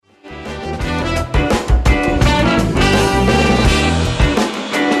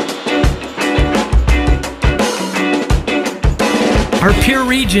tier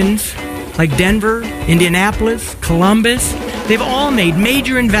regions like Denver, Indianapolis, Columbus, they've all made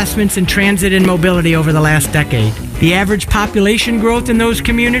major investments in transit and mobility over the last decade. The average population growth in those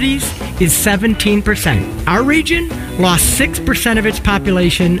communities is 17%. Our region lost 6% of its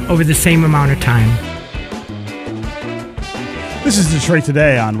population over the same amount of time. This is Detroit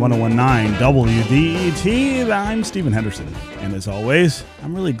Today on 101.9 WDET. I'm Stephen Henderson, and as always,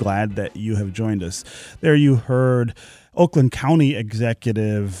 I'm really glad that you have joined us. There you heard Oakland County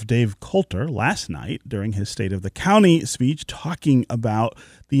Executive Dave Coulter last night during his State of the County speech talking about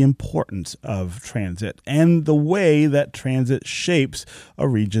the importance of transit and the way that transit shapes a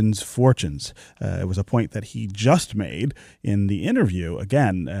region's fortunes. It was a point that he just made in the interview,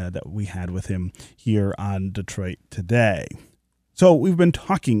 again, that we had with him here on Detroit Today. So we've been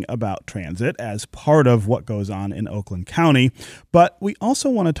talking about transit as part of what goes on in Oakland County, but we also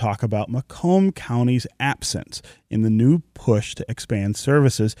want to talk about Macomb County's absence in the new push to expand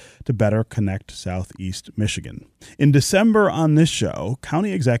services to better connect Southeast Michigan. In December on this show,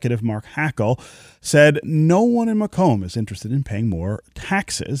 County Executive Mark Hackel said no one in Macomb is interested in paying more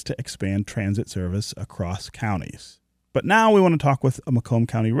taxes to expand transit service across counties. But now we want to talk with a Macomb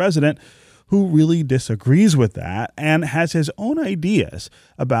County resident who really disagrees with that and has his own ideas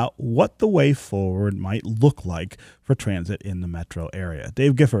about what the way forward might look like for transit in the metro area.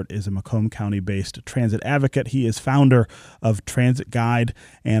 Dave Gifford is a Macomb County-based transit advocate. He is founder of Transit Guide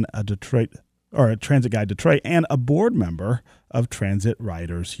and Transit Guide Detroit, and a board member of Transit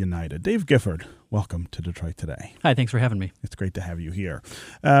Riders United. Dave Gifford, welcome to Detroit Today. Hi, thanks for having me. It's great to have you here.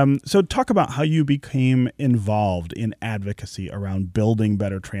 So talk about how you became involved in advocacy around building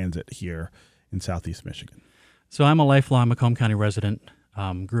better transit here in Southeast Michigan. So I'm a lifelong Macomb County resident.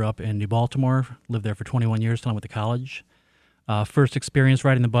 Grew up in New Baltimore, lived there for 21 years till I went to college. First experience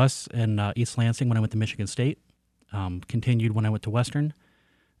riding the bus in East Lansing when I went to Michigan State. Continued when I went to Western.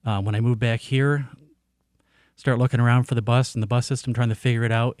 When I moved back here, start looking around for the bus and the bus system, trying to figure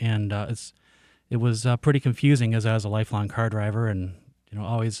it out, and it was pretty confusing as I was a lifelong car driver, and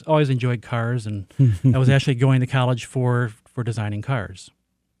always enjoyed cars, and I was actually going to college for designing cars.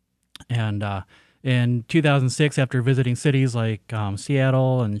 And in 2006, after visiting cities like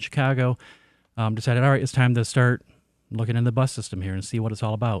Seattle and Chicago, decided, all right, it's time to start looking into the bus system here and see what it's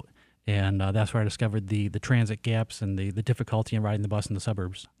all about. And that's where I discovered the transit gaps and the difficulty in riding the bus in the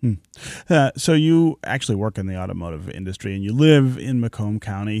suburbs. So you actually work in the automotive industry and you live in Macomb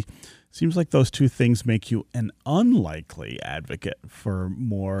County. Seems like those two things make you an unlikely advocate for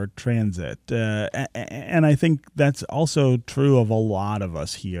more transit. And I think that's also true of a lot of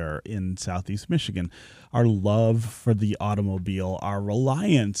us here in Southeast Michigan. Our love for the automobile, our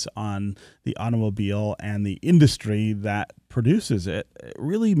reliance on the automobile and the industry that produces it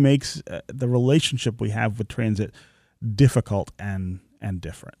really makes the relationship we have with transit difficult and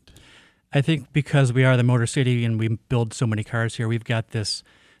different. I think because we are the Motor City and we build so many cars here, we've got this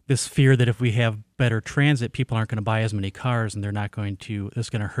fear that if we have better transit, people aren't going to buy as many cars and it's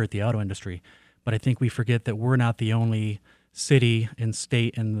going to hurt the auto industry. But I think we forget that we're not the only city and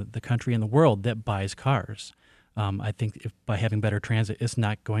state in the country and the world that buys cars. I think by having better transit, it's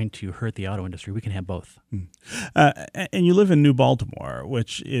not going to hurt the auto industry. We can have both. And you live in New Baltimore,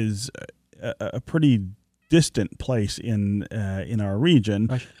 which is a pretty distant place in our region.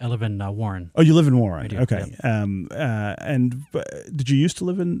 I live in Warren. Oh, you live in Warren. I do, okay. Yeah. And did you used to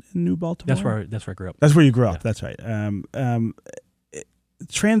live in New Baltimore? That's where I grew up. That's where you grew up. Yeah. That's right.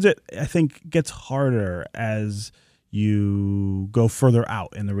 Transit, I think, gets harder as you go further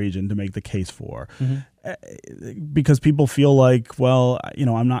out in the region to make the case for, because people feel like, well,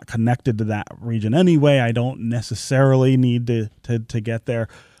 I'm not connected to that region anyway. I don't necessarily need to get there.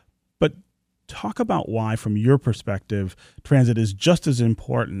 But talk about why, from your perspective, transit is just as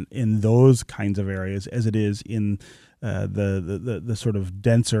important in those kinds of areas as it is in the sort of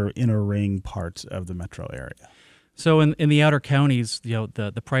denser inner ring parts of the metro area. So in the outer counties,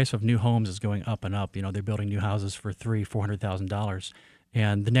 the price of new homes is going up and up. They're building new houses for $300,000-$400,000,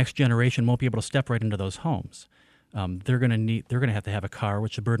 and the next generation won't be able to step right into those homes. They're going to have to have a car,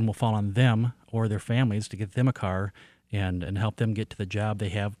 which the burden will fall on them or their families to get them a car and help them get to the job they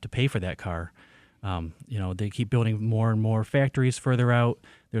have to pay for that car. They keep building more and more factories further out.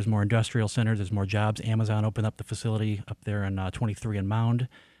 There's more industrial centers. There's more jobs. Amazon opened up the facility up there in 23 and Mound,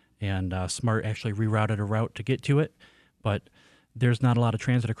 and Smart actually rerouted a route to get to it. But there's not a lot of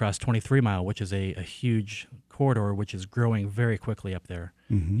transit across 23 Mile, which is a huge corridor, which is growing very quickly up there.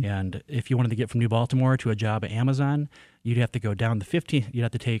 Mm-hmm. And if you wanted to get from New Baltimore to a job at Amazon, you'd have to go down you'd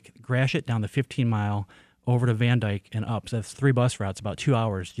have to take Gratiot down the 15 Mile over to Van Dyke and up. So that's 3 bus routes, about 2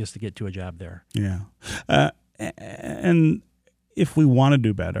 hours just to get to a job there. Yeah. And if we want to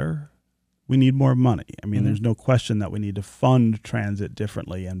do better, we need more money. I mean, there's no question that we need to fund transit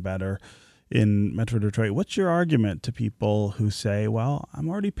differently and better in Metro Detroit. What's your argument to people who say, well, I'm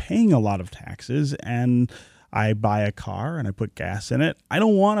already paying a lot of taxes and I buy a car and I put gas in it. I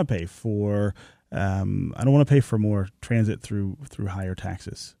don't want to pay for more transit through higher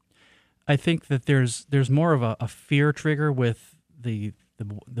taxes. I think that there's more of a fear trigger with the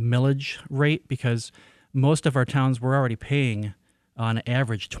millage rate, because most of our towns were already paying on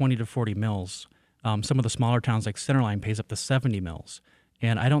average 20 to 40 mills. Some of the smaller towns like Centerline pays up to 70 mills.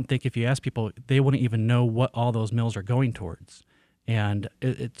 And I don't think if you ask people, they wouldn't even know what all those mills are going towards. And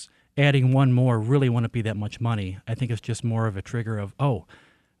it's adding one more really wouldn't be that much money. I think it's just more of a trigger of,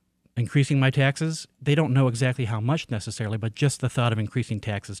 increasing my taxes. They don't know exactly how much necessarily, but just the thought of increasing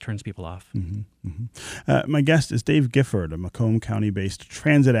taxes turns people off. My guest is Dave Gifford, a Macomb County-based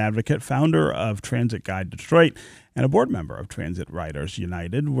transit advocate, founder of Transit Guide Detroit, and a board member of Transit Riders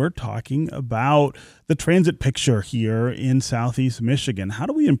United. We're talking about the transit picture here in Southeast Michigan. How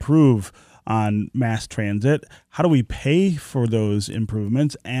do we improve on mass transit? How do we pay for those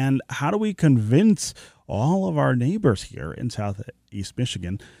improvements? And how do we convince all of our neighbors here in Southeast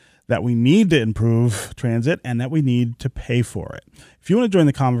Michigan that we need to improve transit and that we need to pay for it? If you want to join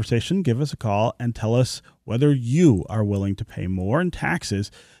the conversation, give us a call and tell us whether you are willing to pay more in taxes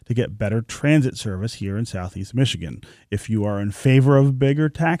to get better transit service here in Southeast Michigan. If you are in favor of bigger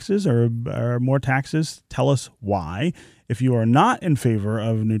taxes or more taxes, tell us why. If you are not in favor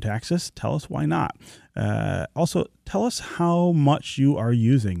of new taxes, tell us why not. Also, tell us how much you are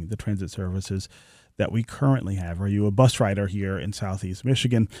using the transit services that we currently have. Are you a bus rider here in Southeast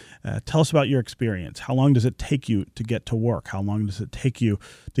Michigan? Tell us about your experience. How long does it take you to get to work? How long does it take you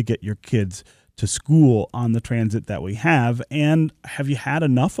to get your kids to school on the transit that we have? And have you had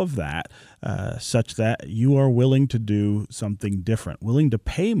enough of that such that you are willing to do something different, willing to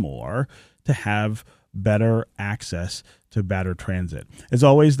pay more to have better access to better transit? As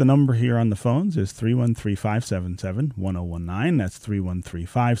always, the number here on the phones is 313-577-1019. That's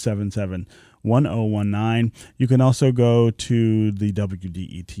 313-577-1019. You can also go to the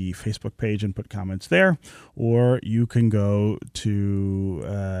WDET Facebook page and put comments there, or you can go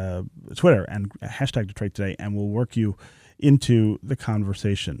to Twitter and hashtag Detroit Today, and we'll work you into the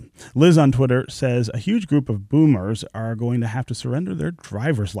conversation. Liz on Twitter says a huge group of boomers are going to have to surrender their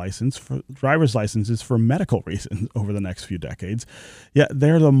driver's licenses for medical reasons over the next few decades. Yet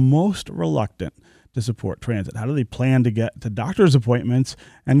they're the most reluctant to support transit. How do they plan to get to doctor's appointments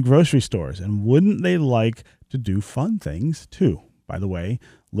and grocery stores? And wouldn't they like to do fun things too? By the way,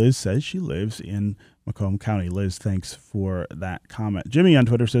 Liz says she lives in Macomb County. Liz, thanks for that comment. Jimmy on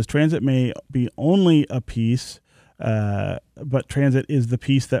Twitter says transit may be only a piece, but transit is the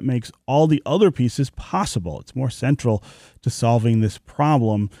piece that makes all the other pieces possible. It's more central to solving this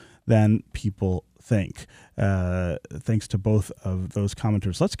problem than people think. Thanks to both of those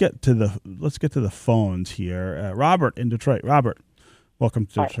commenters. Let's get to the phones here. Robert in Detroit. Robert, welcome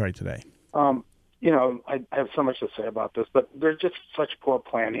to Detroit Today. I have so much to say about this, but there's just such poor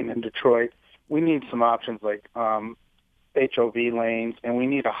planning in Detroit. We need some options like HOV lanes, and we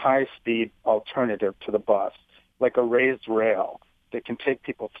need a high-speed alternative to the bus, like a raised rail that can take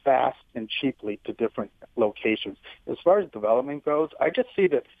people fast and cheaply to different locations. As far as development goes, I just see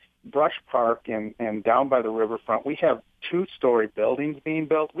that Brush Park and down by the riverfront, we have 2-story buildings being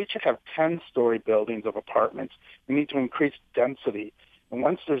built. We should have 10-story buildings of apartments. We need to increase density. And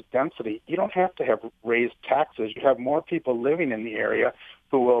once there's density, you don't have to have raised taxes. You have more people living in the area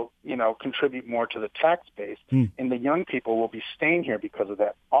who will, contribute more to the tax base. And the young people will be staying here because of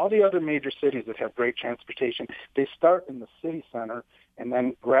that. All the other major cities that have great transportation, they start in the city center and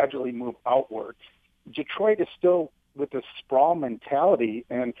then gradually move outward. Detroit is still with this sprawl mentality,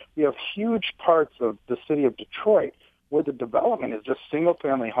 and we have huge parts of the city of Detroit where the development is just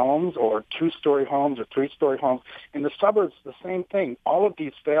single-family homes or 2-story homes or 3-story homes. In the suburbs, the same thing. All of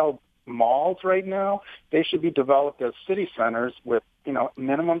these failed malls right now, they should be developed as city centers with,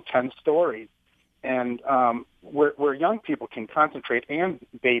 minimum 10 stories. And where young people can concentrate, and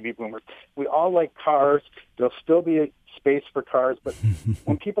baby boomers. We all like cars. There'll still be a space for cars, but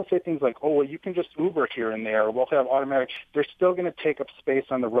when people say things like, oh, well, you can just Uber here and there, or we'll have automatic, they're still going to take up space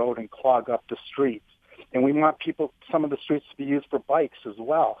on the road and clog up the streets. And we want some of the streets to be used for bikes as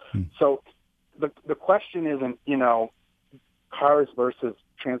well. So the question isn't, cars versus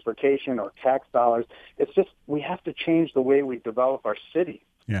transportation or tax dollars. It's just we have to change the way we develop our city.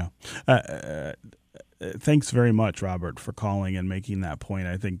 Yeah. Thanks very much, Robert, for calling and making that point.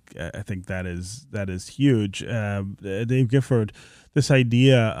 I think that is huge. Dave Gifford, this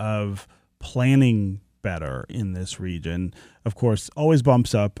idea of planning better in this region, of course, always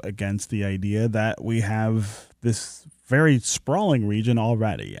bumps up against the idea that we have this very sprawling region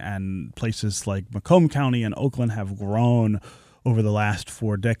already, and places like Macomb County and Oakland have grown over the last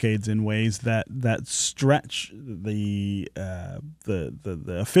 4 decades in ways that stretch the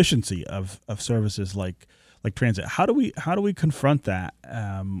efficiency of services like transit. How do we confront that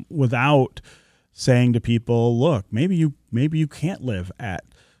without saying to people, look, maybe you can't live at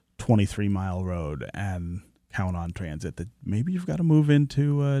 23 Mile Road and count on transit, that maybe you've got to move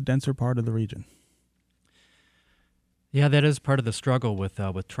into a denser part of the region? Yeah, that is part of the struggle with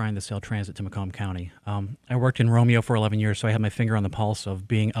trying to sell transit to Macomb County. I worked in Romeo for 11 years, so I have my finger on the pulse of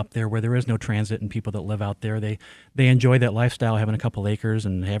being up there where there is no transit, and people that live out there, they enjoy that lifestyle, having a couple acres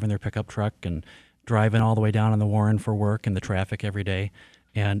and having their pickup truck and driving all the way down on the Warren for work and the traffic every day.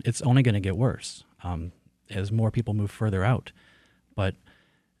 And it's only going to get worse as more people move further out. But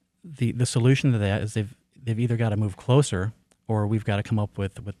the solution to that is they've either got to move closer, or we've got to come up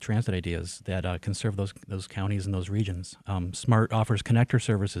with transit ideas that can serve those counties and those regions. SMART offers connector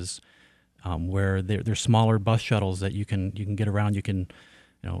services where they're smaller bus shuttles that you can get around. You can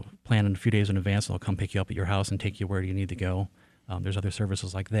plan in a few days in advance, and they'll come pick you up at your house and take you where you need to go. There's other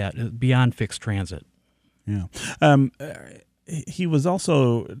services like that beyond fixed transit. Yeah. He was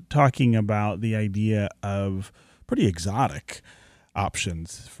also talking about the idea of pretty exotic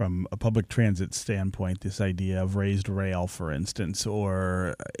options from a public transit standpoint, this idea of raised rail, for instance,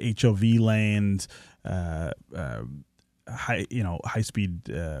 or HOV lanes, high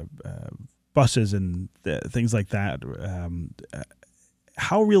speed buses and things like that.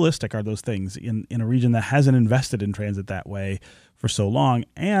 How realistic are those things in a region that hasn't invested in transit that way for so long,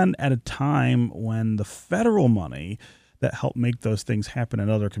 and at a time when the federal money that helped make those things happen in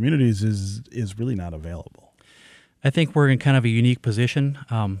other communities is really not available? I think we're in kind of a unique position.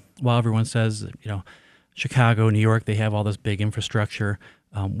 While everyone says, Chicago, New York, they have all this big infrastructure.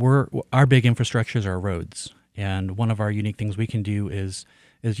 Our big infrastructures are roads, and one of our unique things we can do is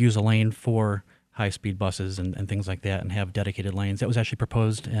use a lane for high-speed buses and things like that, and have dedicated lanes. That was actually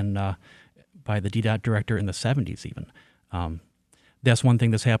proposed by the DDOT director in the 70s even. That's one thing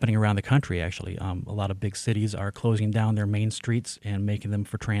that's happening around the country, actually. A lot of big cities are closing down their main streets and making them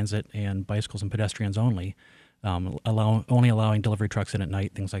for transit and bicycles and pedestrians only, only allowing delivery trucks in at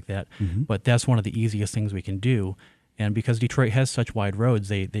night, things like that. Mm-hmm. But that's one of the easiest things we can do. And because Detroit has such wide roads,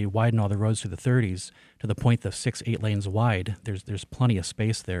 they widen all the roads to the 30s to the point of 6-8 lanes wide. There's plenty of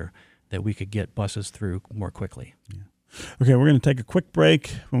space there that we could get buses through more quickly. Yeah. Okay, we're going to take a quick break.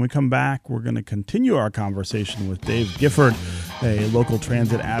 When we come back, we're going to continue our conversation with Dave Gifford, a local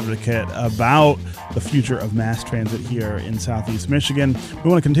transit advocate, about the future of mass transit here in Southeast Michigan. We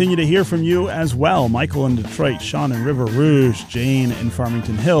want to continue to hear from you as well. Michael in Detroit, Sean in River Rouge, Jane in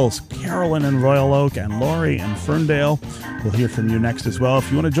Farmington Hills, Carolyn in Royal Oak, and Lori in Ferndale. We'll hear from you next as well.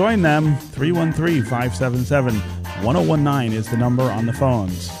 If you want to join them, 313-577-1019 is the number on the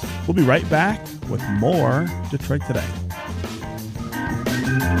phones. We'll be right back with more Detroit Today.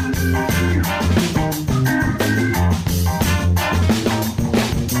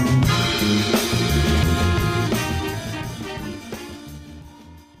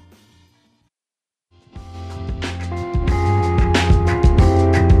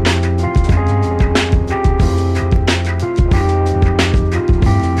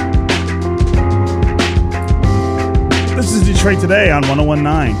 Detroit Today on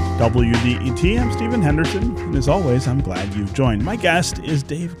 1019 WDET. I'm Stephen Henderson, and as always, I'm glad you've joined. My guest is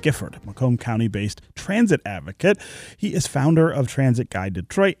Dave Gifford, a Macomb County-based transit advocate. He is founder of Transit Guide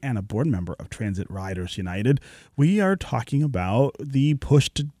Detroit and a board member of Transit Riders United. We are talking about the push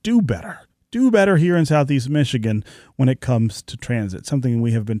to do better here in Southeast Michigan when it comes to transit, something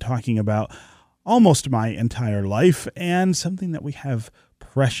we have been talking about almost my entire life, and something that we have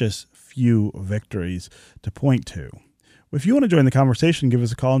precious few victories to point to. If you want to join the conversation, give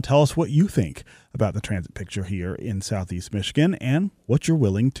us a call and tell us what you think about the transit picture here in Southeast Michigan and what you're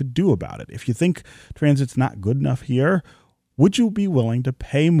willing to do about it. If you think transit's not good enough here, would you be willing to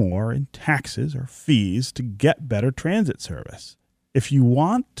pay more in taxes or fees to get better transit service? If you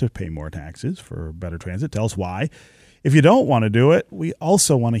want to pay more taxes for better transit, tell us why. If you don't want to do it, we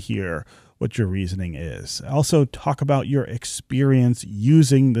also want to hear what your reasoning is. Also, talk about your experience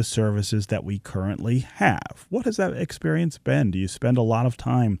using the services that we currently have. What has that experience been? Do you spend a lot of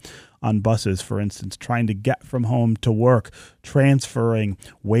time on buses, for instance, trying to get from home to work, transferring,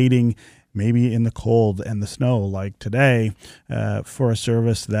 waiting, maybe in the cold and the snow like today, for a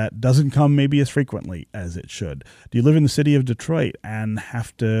service that doesn't come maybe as frequently as it should? Do you live in the city of Detroit and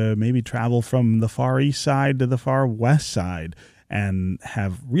have to maybe travel from the far east side to the far west side and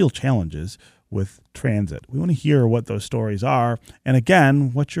have real challenges with transit. We want to hear what those stories are, and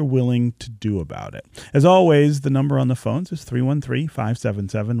again, what you're willing to do about it. As always, the number on the phones is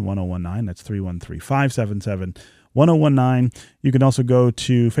 313-577-1019. That's 313-577-1019. You can also go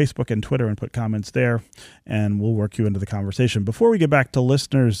to Facebook and Twitter and put comments there, and we'll work you into the conversation. Before we get back to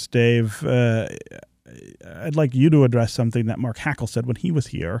listeners, Dave, I'd like you to address something that Mark Hackle said when he was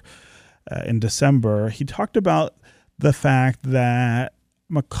here in December. He talked about the fact that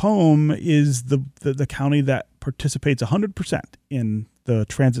Macomb is the county that participates 100% in the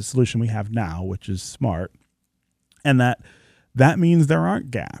transit solution we have now, which is SMART, and that means there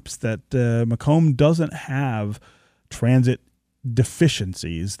aren't gaps, that Macomb doesn't have transit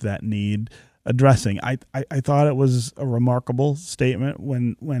deficiencies that need addressing. I thought it was a remarkable statement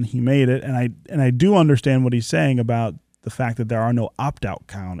when he made it, and I do understand what he's saying about the fact that there are no opt-out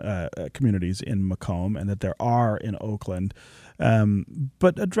communities in Macomb and that there are in Oakland.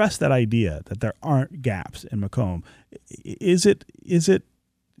 But address that idea that there aren't gaps in Macomb. Is it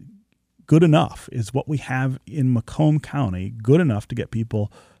good enough? Is what we have in Macomb County good enough to get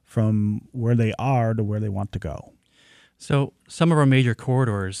people from where they are to where they want to go? So some of our major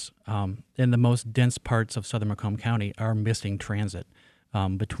corridors in the most dense parts of southern Macomb County are missing transit.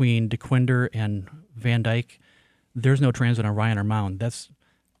 Between DeQuinder and Van Dyke, there's no transit on Ryan or Mound. That's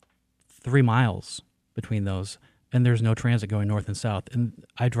 3 miles between those, and there's no transit going north and south. And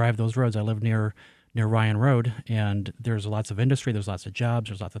I drive those roads. I live near Ryan Road, and there's lots of industry, there's lots of jobs,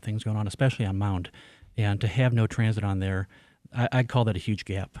 there's lots of things going on, especially on Mound. And to have no transit on there, I'd call that a huge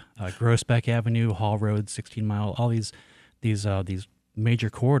gap. Groesbeck Avenue, Hall Road, 16 Mile, all these major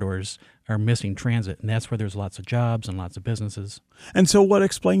corridors are missing transit, and that's where there's lots of jobs and lots of businesses. And so what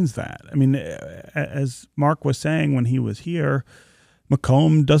explains that? I mean, as Mark was saying when he was here,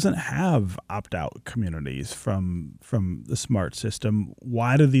 Macomb doesn't have opt-out communities from the SMART system.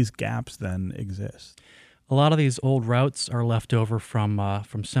 Why do these gaps then exist? A lot of these old routes are left over from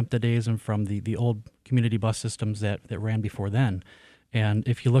SEMTA days and from the old community bus systems that ran before then. And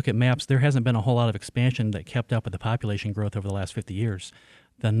if you look at maps, there hasn't been a whole lot of expansion that kept up with the population growth over the last 50 years.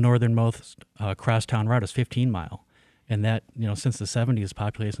 The northernmost crosstown route is 15 Mile. And that, since the 70s,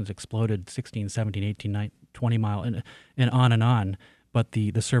 population's exploded 16, 17, 18, 19, 20 mile, and on. But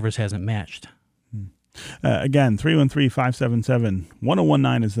the service hasn't matched. Again,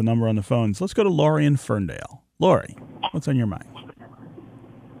 313-577-1019 is the number on the phones. Let's go to Lori in Ferndale. Lori, what's on your mind?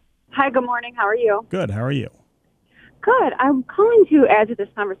 Hi, good morning. How are you? Good. How are you? Good. I'm calling to add to this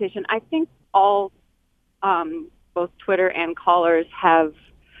conversation. I think all, both Twitter and callers have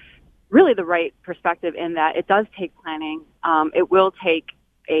really the right perspective in that it does take planning. It will take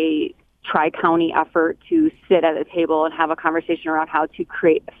a tri-county effort to sit at a table and have a conversation around how to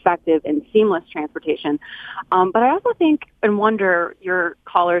create effective and seamless transportation. But I also think and wonder your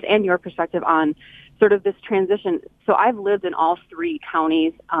callers and your perspective on sort of this transition. So I've lived in all 3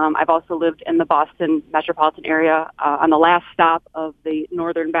 counties. I've also lived in the Boston metropolitan area on the last stop of the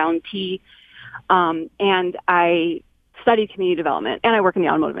northern bound T. And I studied community development, and I work in the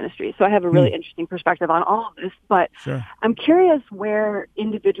automotive industry. So I have a really interesting perspective on all of this. But sure. I'm curious where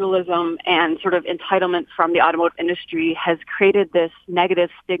individualism and sort of entitlement from the automotive industry has created this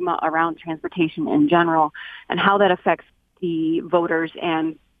negative stigma around transportation in general, and how that affects the voters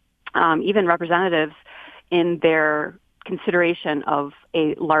and even representatives in their consideration of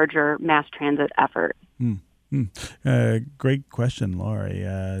a larger mass transit effort. Great question, Lori.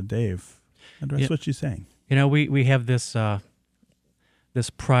 Dave, address what she's saying. We have this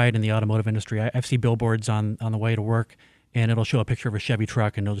pride in the automotive industry. I see billboards on the way to work, and it'll show a picture of a Chevy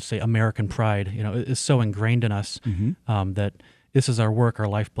truck, and it'll just say American pride. It's so ingrained in us that this is our work, our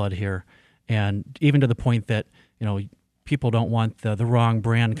lifeblood here. And even to the point that, people don't want the wrong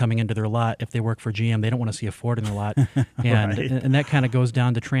brand coming into their lot. If they work for GM, they don't want to see a Ford in their lot. And Right. and that kind of goes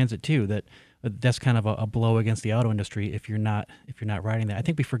down to transit too. That's kind of a blow against the auto industry if you're not riding that. I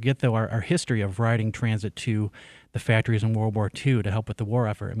think we forget, though, our history of riding transit to the factories in World War II to help with the war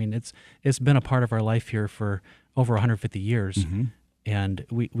effort. I mean, it's been a part of our life here for over 150 years, and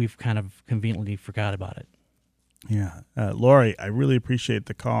we've kind of conveniently forgot about it. Yeah. Lori, I really appreciate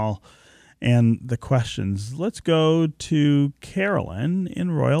the call and the questions. Let's go to Carolyn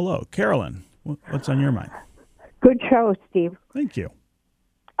in Royal Oak. Carolyn, what's on your mind? Good show, Steve. Thank you.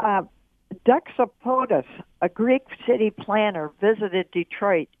 Dexapodus, a Greek city planner, visited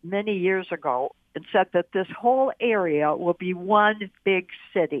Detroit many years ago and said that this whole area will be one big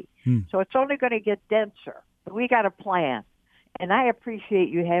city. So it's only going to get denser. But we got a plan. And I appreciate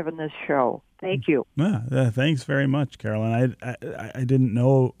you having this show. Thank you. Yeah, thanks very much, Carolyn. I didn't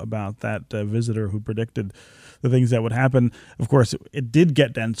know about that visitor who predicted the things that would happen. Of course, it did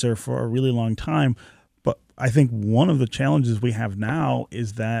get denser for a really long time, but I think one of the challenges we have now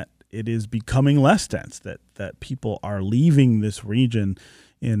is that it is becoming less dense, that people are leaving this region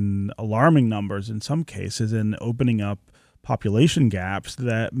in alarming numbers in some cases and opening up population gaps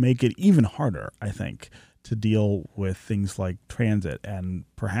that make it even harder, I think, to deal with things like transit and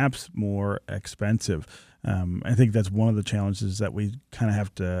perhaps more expensive. I think that's one of the challenges that we kind of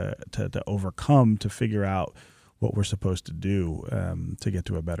have to overcome to figure out what we're supposed to do to get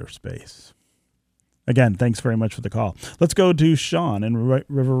to a better space. Again, thanks very much for the call. Let's go to Sean in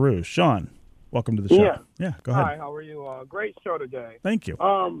River Rouge. Sean, welcome to the show. Yeah, go ahead. Hi, how are you? Great show today. Thank you.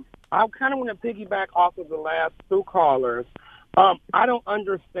 I kind of want to piggyback off of the last two callers. I don't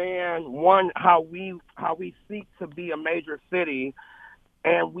understand how we seek to be a major city,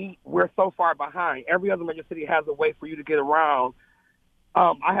 and we're so far behind. Every other major city has a way for you to get around.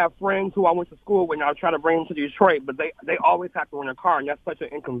 I have friends who I went to school with, and I was trying to bring them to Detroit, but they always have to rent a car, and that's such an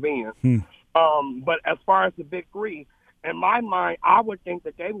inconvenience. But as far as the big three, in my mind, I would think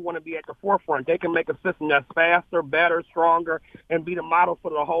that they would want to be at the forefront. They can make a system that's faster, better, stronger, and be the model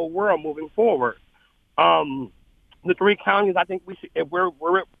for the whole world moving forward. The three counties, I think we should, if we're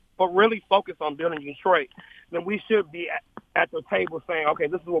really focused on building Detroit, then we should be at the table saying, okay,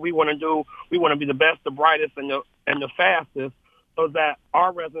 this is what we want to do. We want to be the best, the brightest, and the fastest, so that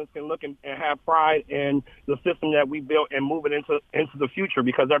our residents can look and have pride in the system that we built and move it into the future,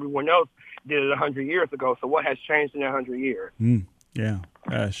 because everyone else did it 100 years ago. So what has changed in that 100 years? Yeah.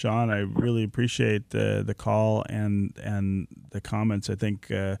 Sean, I really appreciate the call and the comments. I think,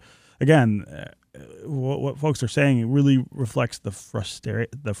 again, what folks are saying really reflects the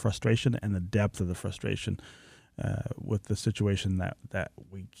frustration and the depth of the frustration with the situation that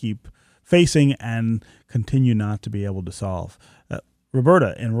we keep facing and continue not to be able to solve.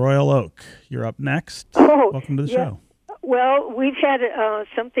 Roberta in Royal Oak, you're up next. Welcome to the show. Well, we've had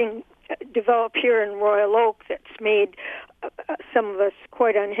something develop here in Royal Oak that's made some of us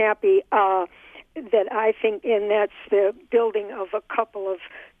quite unhappy, that I think, and that's the building of a couple of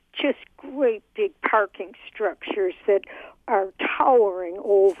just great big parking structures that are towering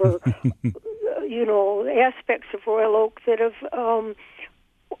over, aspects of Royal Oak that have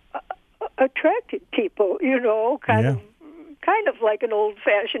attracted people, kind of like an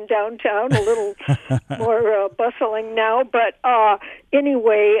old-fashioned downtown, a little more bustling now. But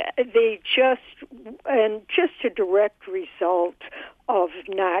anyway, they just a direct result of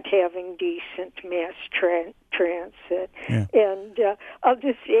not having decent mass transit. Yeah. And I'll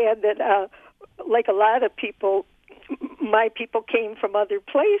just add that, like a lot of people, my people came from other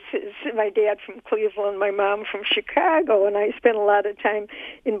places. My dad from Cleveland, my mom from Chicago, and I spent a lot of time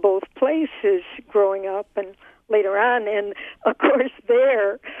in both places growing up and later on. And, of course,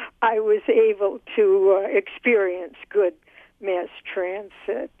 there I was able to experience good mass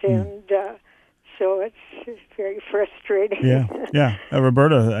transit. And so it's very frustrating. Yeah.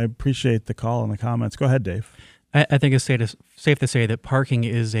 Roberta, I appreciate the call and the comments. Go ahead, Dave. I think it's safe to say that parking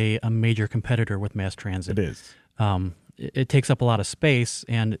is a major competitor with mass transit. It is. It takes up a lot of space,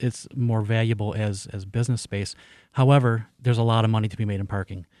 and it's more valuable as business space. However, there's a lot of money to be made in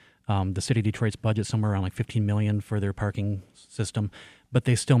parking. The city of Detroit's budget somewhere around like $15 million for their parking system, but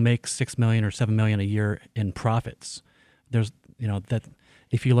they still make $6 million or $7 million a year in profits. There's, that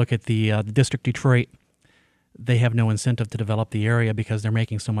if you look at the District Detroit, they have no incentive to develop the area because they're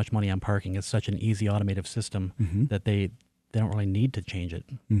making so much money on parking. It's such an easy automated system that they don't really need to change it.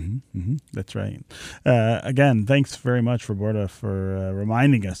 That's right. Again, thanks very much, Roberta, for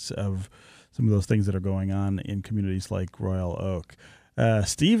reminding us of some of those things that are going on in communities like Royal Oak.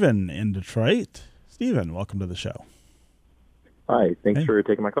 Stephen in Detroit. Stephen, welcome to the show. Hi, thanks for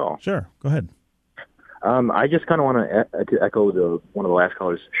taking my call. Sure, go ahead. I just kind of want to echo one of the last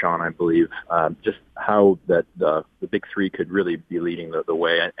callers, Sean, I believe, just how that the big three could really be leading the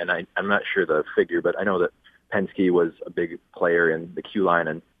way. And I'm not sure the figure, but I know that Penske was a big player in the Q line,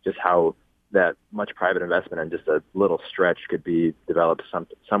 and just how that much private investment and just a little stretch could be developed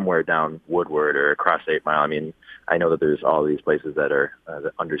somewhere down Woodward or across 8 Mile. I mean, I know that there's all these places that are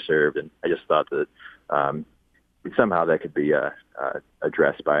underserved, and I just thought that somehow that could be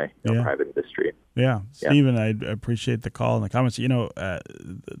addressed by private industry. Yeah. Stephen, I appreciate the call and the comments.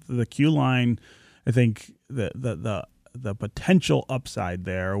 The Q line, I think the potential upside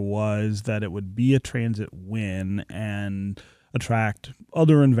there was that it would be a transit win and attract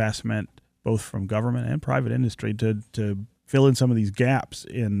other investment, both from government and private industry, to fill in some of these gaps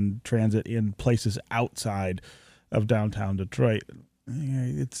in transit in places outside of downtown Detroit.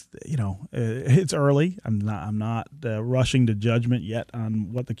 It's it's early. I'm not rushing to judgment yet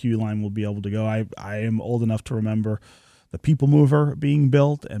on what the Q line will be able to go. I am old enough to remember the People Mover being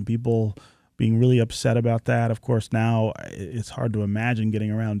built and people being really upset about that. Of course, now it's hard to imagine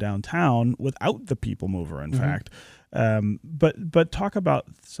getting around downtown without the People Mover, in fact. But talk about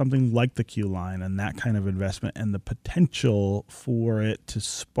something like the Q line and that kind of investment and the potential for it to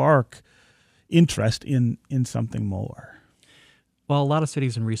spark interest in something more. Well, a lot of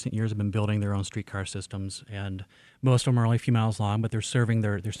cities in recent years have been building their own streetcar systems, and most of them are only a few miles long, but they're serving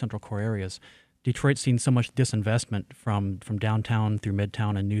their central core areas. Detroit's seen so much disinvestment from downtown through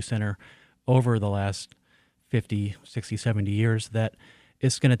Midtown and New Center over the last 50, 60, 70 years that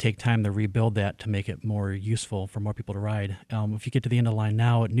it's going to take time to rebuild that to make it more useful for more people to ride. If you get to the end of the line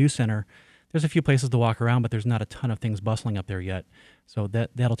now at New Center, there's a few places to walk around, but there's not a ton of things bustling up there yet. So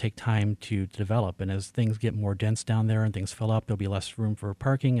that'll take time to develop. And as things get more dense down there and things fill up, there'll be less room for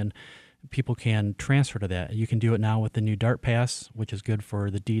parking, and people can transfer to that. You can do it now with the new DART Pass, which is good for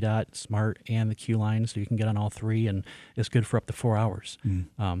the DDOT, SMART, and the Q line, so you can get on all three, and it's good for up to 4 hours.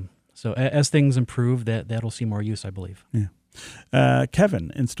 So as things improve, that'll see more use, I believe. Yeah.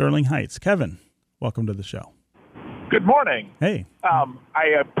 Kevin in Sterling Heights. Kevin, welcome to the show. Good morning. Hey. I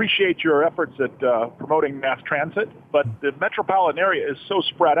appreciate your efforts at promoting mass transit, but the metropolitan area is so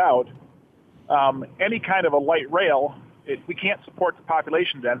spread out. Any kind of a light rail, we can't support the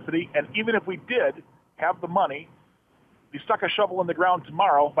population density, and even if we did have the money, you stuck a shovel in the ground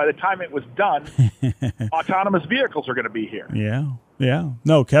tomorrow, by the time it was done, autonomous vehicles are going to be here. Yeah.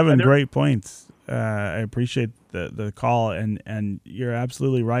 No, Kevin, great points. I appreciate the call, and you're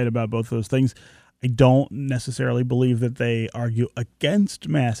absolutely right about both those things. I don't necessarily believe that they argue against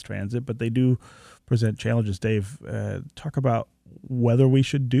mass transit, but they do present challenges. Dave, talk about whether we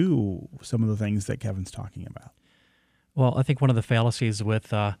should do some of the things that Kevin's talking about. Well, I think one of the fallacies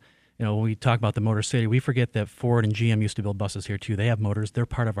with when we talk about the Motor City, we forget that Ford and GM used to build buses here too. They have motors. They're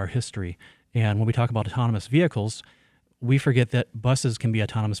part of our history. And when we talk about autonomous vehicles, we forget that buses can be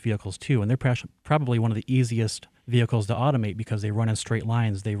autonomous vehicles too. And they're probably one of the easiest vehicles to automate because they run in straight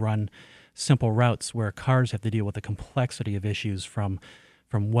lines. They run simple routes where cars have to deal with the complexity of issues from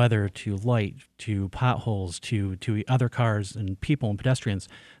weather to light to potholes to other cars and people and pedestrians.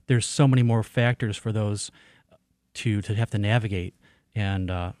 There's so many more factors for those to have to navigate.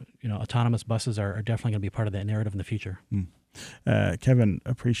 And, autonomous buses are definitely going to be part of that narrative in the future. Kevin,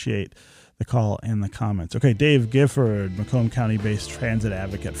 appreciate the call and the comments. Okay, Dave Gifford, Macomb County-based transit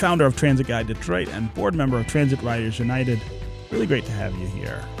advocate, founder of Transit Guide Detroit, and board member of Transit Riders United. Really great to have you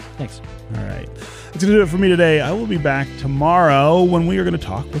here. Thanks. All right. That's going to do it for me today. I will be back tomorrow when we are going to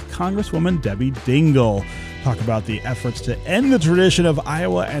talk with Congresswoman Debbie Dingell. Talk about the efforts to end the tradition of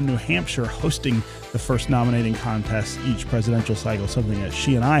Iowa and New Hampshire hosting the first nominating contest each presidential cycle, something that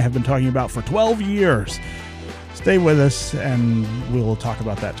she and I have been talking about for 12 years. Stay with us, and we'll talk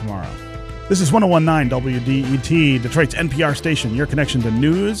about that tomorrow. This is 101.9 WDET, Detroit's NPR station, your connection to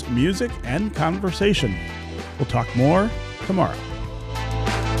news, music, and conversation. We'll talk more tomorrow.